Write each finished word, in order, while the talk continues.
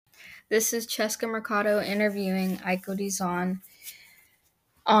This is Cheska Mercado interviewing Aiko Dizon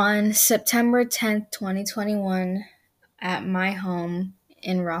on September 10th, 2021 at my home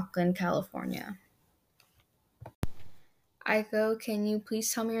in Rockland, California. Aiko, can you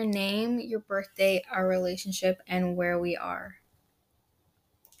please tell me your name, your birthday, our relationship, and where we are?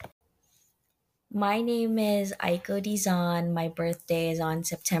 My name is Aiko Dizon. My birthday is on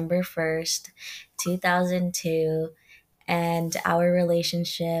September 1st, 2002, and our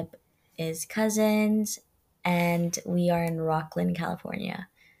relationship is cousins, and we are in Rockland, California.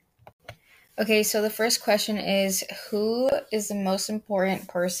 Okay, so the first question is, who is the most important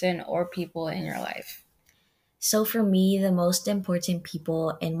person or people in your life? So, for me, the most important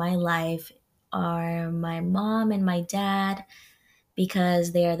people in my life are my mom and my dad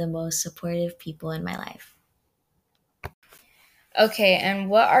because they are the most supportive people in my life. Okay, and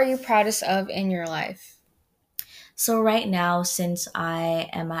what are you proudest of in your life? So, right now, since I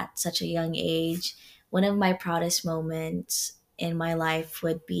am at such a young age, one of my proudest moments in my life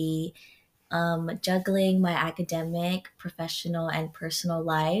would be juggling my academic, professional, and personal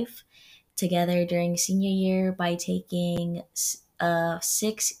life together during senior year by taking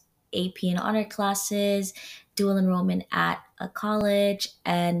six AP and honor classes, dual enrollment at a college,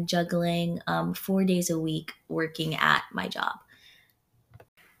 and juggling 4 days a week working at my job.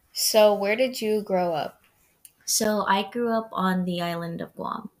 So, where did you grow up? So I grew up on the island of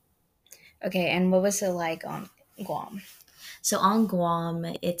Guam. Okay, and what was it like on Guam? So on Guam,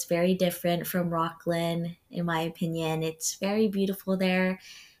 it's very different from Rockland, in my opinion. It's very beautiful there.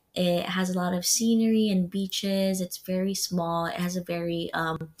 It has a lot of scenery and beaches. It's very small. It has a very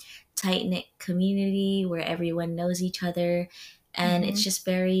tight knit community where everyone knows each other. And it's Mhm. just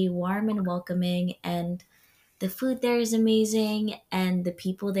very warm and welcoming. And the food there is amazing. And the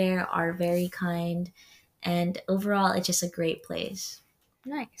people there are very kind. And overall, it's just a great place.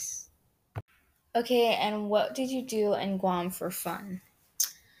 Nice. Okay, and what did you do in Guam for fun?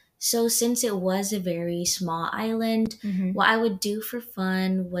 So, since it was a very small island, Mm-hmm. what I would do for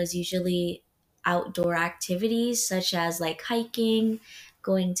fun was usually outdoor activities such as like hiking,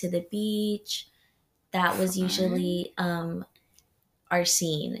 going to the beach. That was Fun. usually our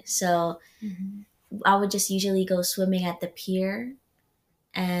scene. So, Mm-hmm. I would just usually go swimming at the pier,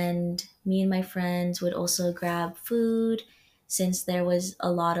 and me and my friends would also grab food since there was a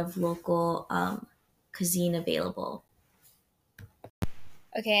lot of local cuisine available.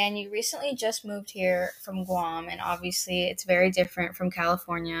 Okay, and you recently just moved here from Guam, and obviously it's very different from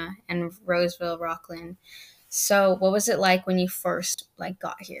California and Roseville, Rockland. So, what was it like when you first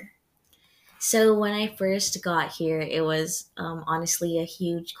got here? So when I first got here, it was honestly a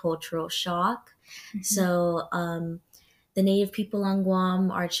huge cultural shock. Mm-hmm. So the native people on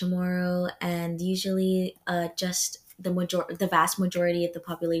Guam are Chamorro, and usually just the vast majority of the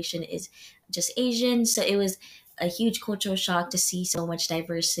population is just Asian. So it was a huge cultural shock to see so much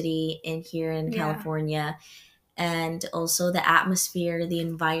diversity in here in Yeah. California, and also the atmosphere, the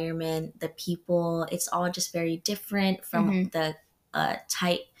environment, the people. It's all just very different from Mm-hmm. the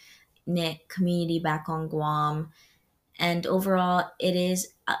tight knit community back on Guam. And overall, it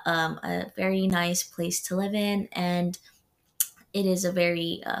is a very nice place to live in, and it is a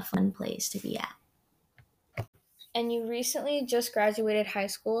very fun place to be at. And you recently just graduated high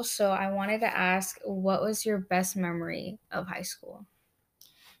school, so I wanted to ask, what was your best memory of high school?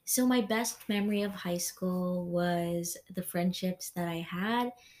 So, my best memory of high school was the friendships that I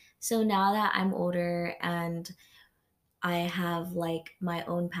had. So, now that I'm older and I have like my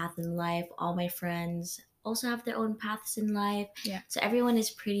own path in life. All my friends also have their own paths in life. Yeah. So everyone is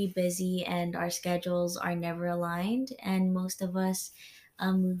pretty busy and our schedules are never aligned. And most of us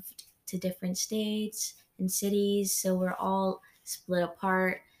moved to different states and cities. So we're all split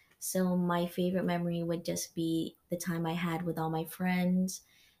apart. So my favorite memory would just be the time I had with all my friends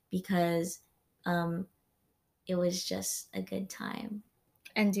because um, it was just a good time.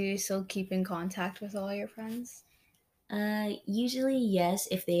 And do you still keep in contact with all your friends? Usually, yes,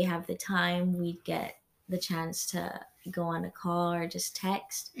 if they have the time, we'd get the chance to go on a call or just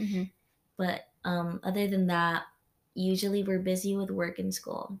text. Mm-hmm. But other than that, usually we're busy with work and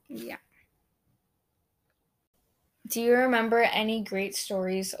school. Yeah. Do you remember any great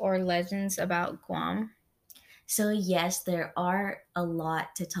stories or legends about Guam? So, yes, there are a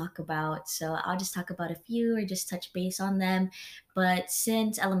lot to talk about. So, I'll just talk about a few or just touch base on them. But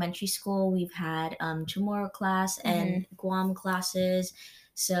since elementary school, we've had Chamorro class Mm-hmm. and Guam classes.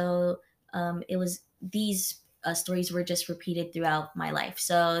 So, it was these stories were just repeated throughout my life.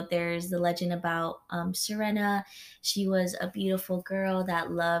 So, there's the legend about Serena. She was a beautiful girl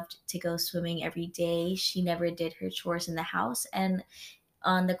that loved to go swimming every day. She never did her chores in the house. And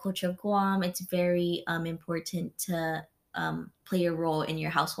on the culture of Guam, it's very important to play a role in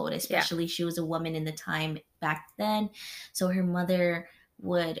your household, Yeah. especially she was a woman in the time back then. So her mother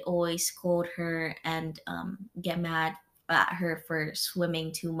would always scold her and get mad at her for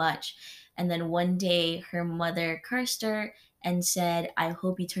swimming too much. And then one day her mother cursed her and said, I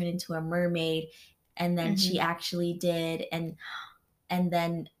hope you turn into a mermaid. And then she Hmm. actually did. And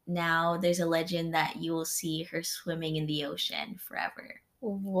then now there's a legend that you will see her swimming in the ocean forever.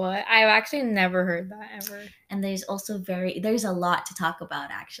 What? I've actually never heard that ever. And there's a lot to talk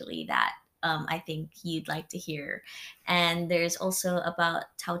about actually that I think you'd like to hear. And there's also about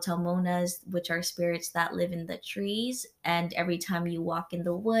tautomonas, which are spirits that live in the trees. And every time you walk in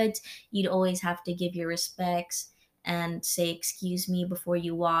the woods, you'd always have to give your respects and say excuse me before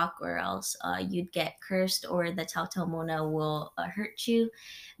you walk, or else you'd get cursed, or the tautomona will hurt you.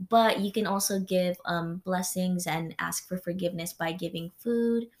 But you can also give blessings and ask for forgiveness by giving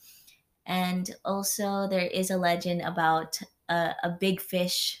food. And also, there is a legend about a big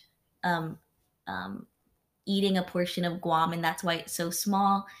fish um, um, eating a portion of Guam, and that's why it's so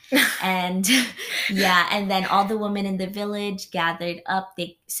small. And yeah, and then all the women in the village gathered up.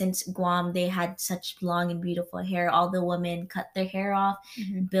 They Since Guam they had such long and beautiful hair, all the women cut their hair off,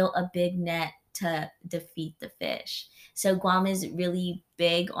 Hmm. built a big net to defeat the fish. So Guam is really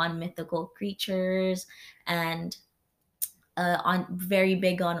big on mythical creatures, and on very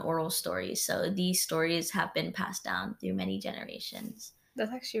big on oral stories. So these stories have been passed down through many generations.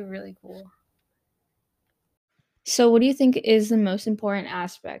 That's actually really cool. So, what do you think is the most important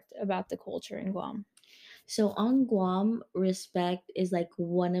aspect about the culture in Guam? So on Guam, respect is like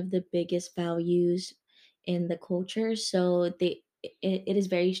one of the biggest values in the culture. So it is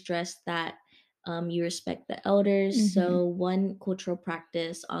very stressed that you respect the elders. Hmm. So one cultural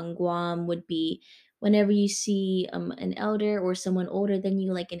practice on Guam would be whenever you see an elder or someone older than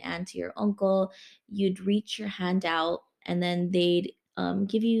you, like an auntie or uncle, you'd reach your hand out and then they'd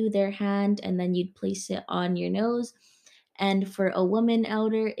give you their hand and then you'd place it on your nose. And for a woman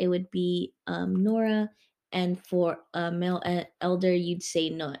elder, it would be Nora, and for a male elder you'd say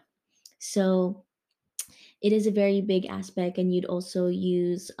not. So it is a very big aspect, and you'd also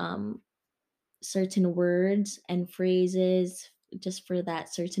use certain words and phrases just for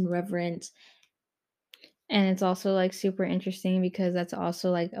that certain reverence. And it's also like super interesting because that's also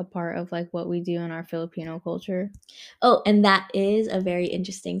like a part of like what we do in our Filipino culture. Oh, and that is a very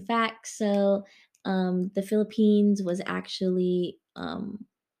interesting fact. So the Philippines was actually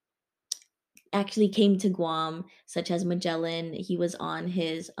came to Guam, such as Magellan. He was on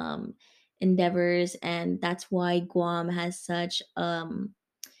his endeavors, and that's why the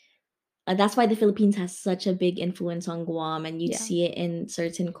Philippines has such a big influence on Guam, and you'd Yeah. see it in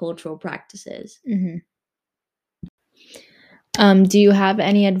certain cultural practices. Hmm. Do you have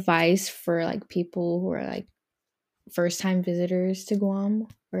any advice for like people who are like first time visitors to Guam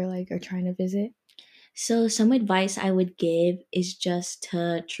or like are trying to visit? So, some advice I would give is just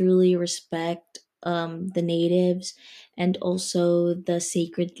to truly respect the natives and also the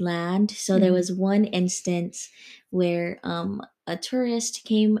sacred land. So, there Hmm. was one instance where a tourist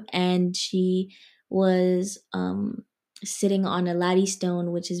came and she was sitting on a laddie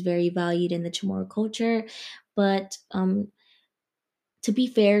stone, which is very valued in the Chamorro culture. But to be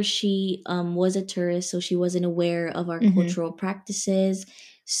fair, she was a tourist, so she wasn't aware of our Hmm. cultural practices.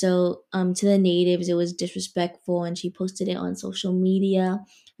 So to the natives, it was disrespectful, and she posted it on social media.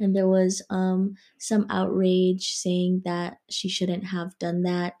 And there was some outrage saying that she shouldn't have done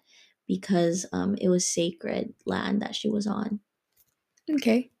that because it was sacred land that she was on.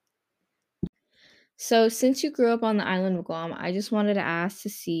 Okay. So, since you grew up on the island of Guam, I just wanted to ask to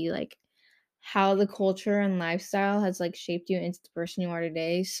see like how the culture and lifestyle has like shaped you into the person you are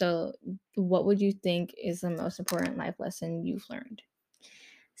today. So, what would you think is the most important life lesson you've learned?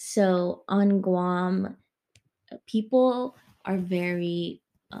 So on Guam, people are very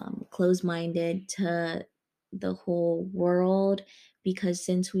close minded to the whole world because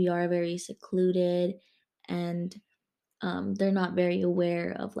since we are very secluded and they're not very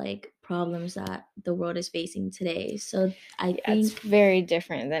aware of like problems that the world is facing today. So I Yeah, it's think, very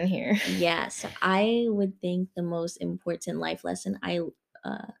different than here. yeah, so I would think the most important life lesson I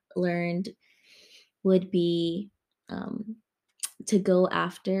learned would be um, to go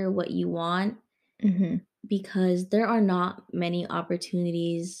after what you want Hmm. because there are not many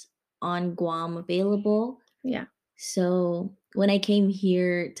opportunities on Guam available. Yeah. So when I came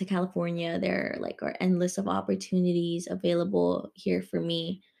here to California, there like are endless of opportunities available here for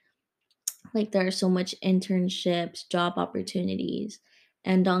me. Like there are so much internships, job opportunities,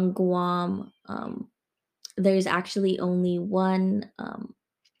 and on Guam, there's actually only one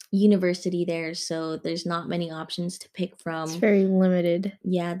university there, so there's not many options to pick It's from. very limited.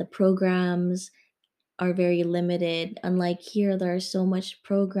 Yeah, the programs are very limited. Unlike here, there are so much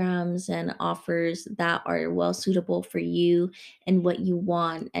programs and offers that are well suitable for you and what you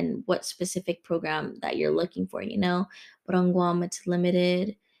want and what specific program that you're looking for, you know? But on Guam, it's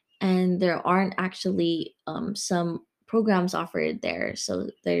limited and there aren't actually some programs offered there. So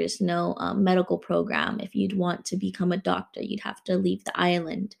there's no medical program. If you'd want to become a doctor, you'd have to leave the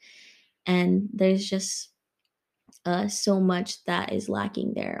island. And there's just so much that is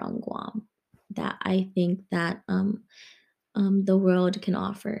lacking there on Guam that I think that the world can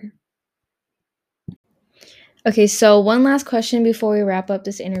offer. Okay, so one last question before we wrap up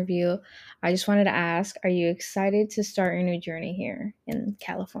this interview. I just wanted to ask, are you excited to start your new journey here in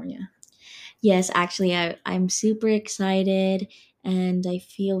California? Yes, actually, I'm super excited and I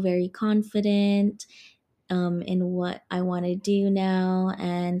feel very confident in what I want to do now.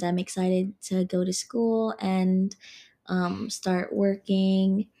 And I'm excited to go to school and start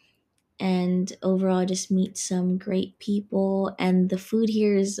working and overall just meet some great people. And the food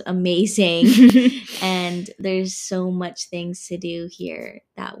here is amazing. And there's so much things to do here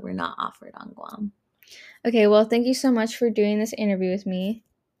that were not offered on Guam. Okay, well, thank you so much for doing this interview with me.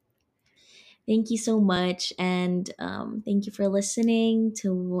 Thank you so much. And thank you for listening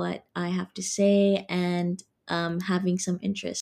to what I have to say and having some interest.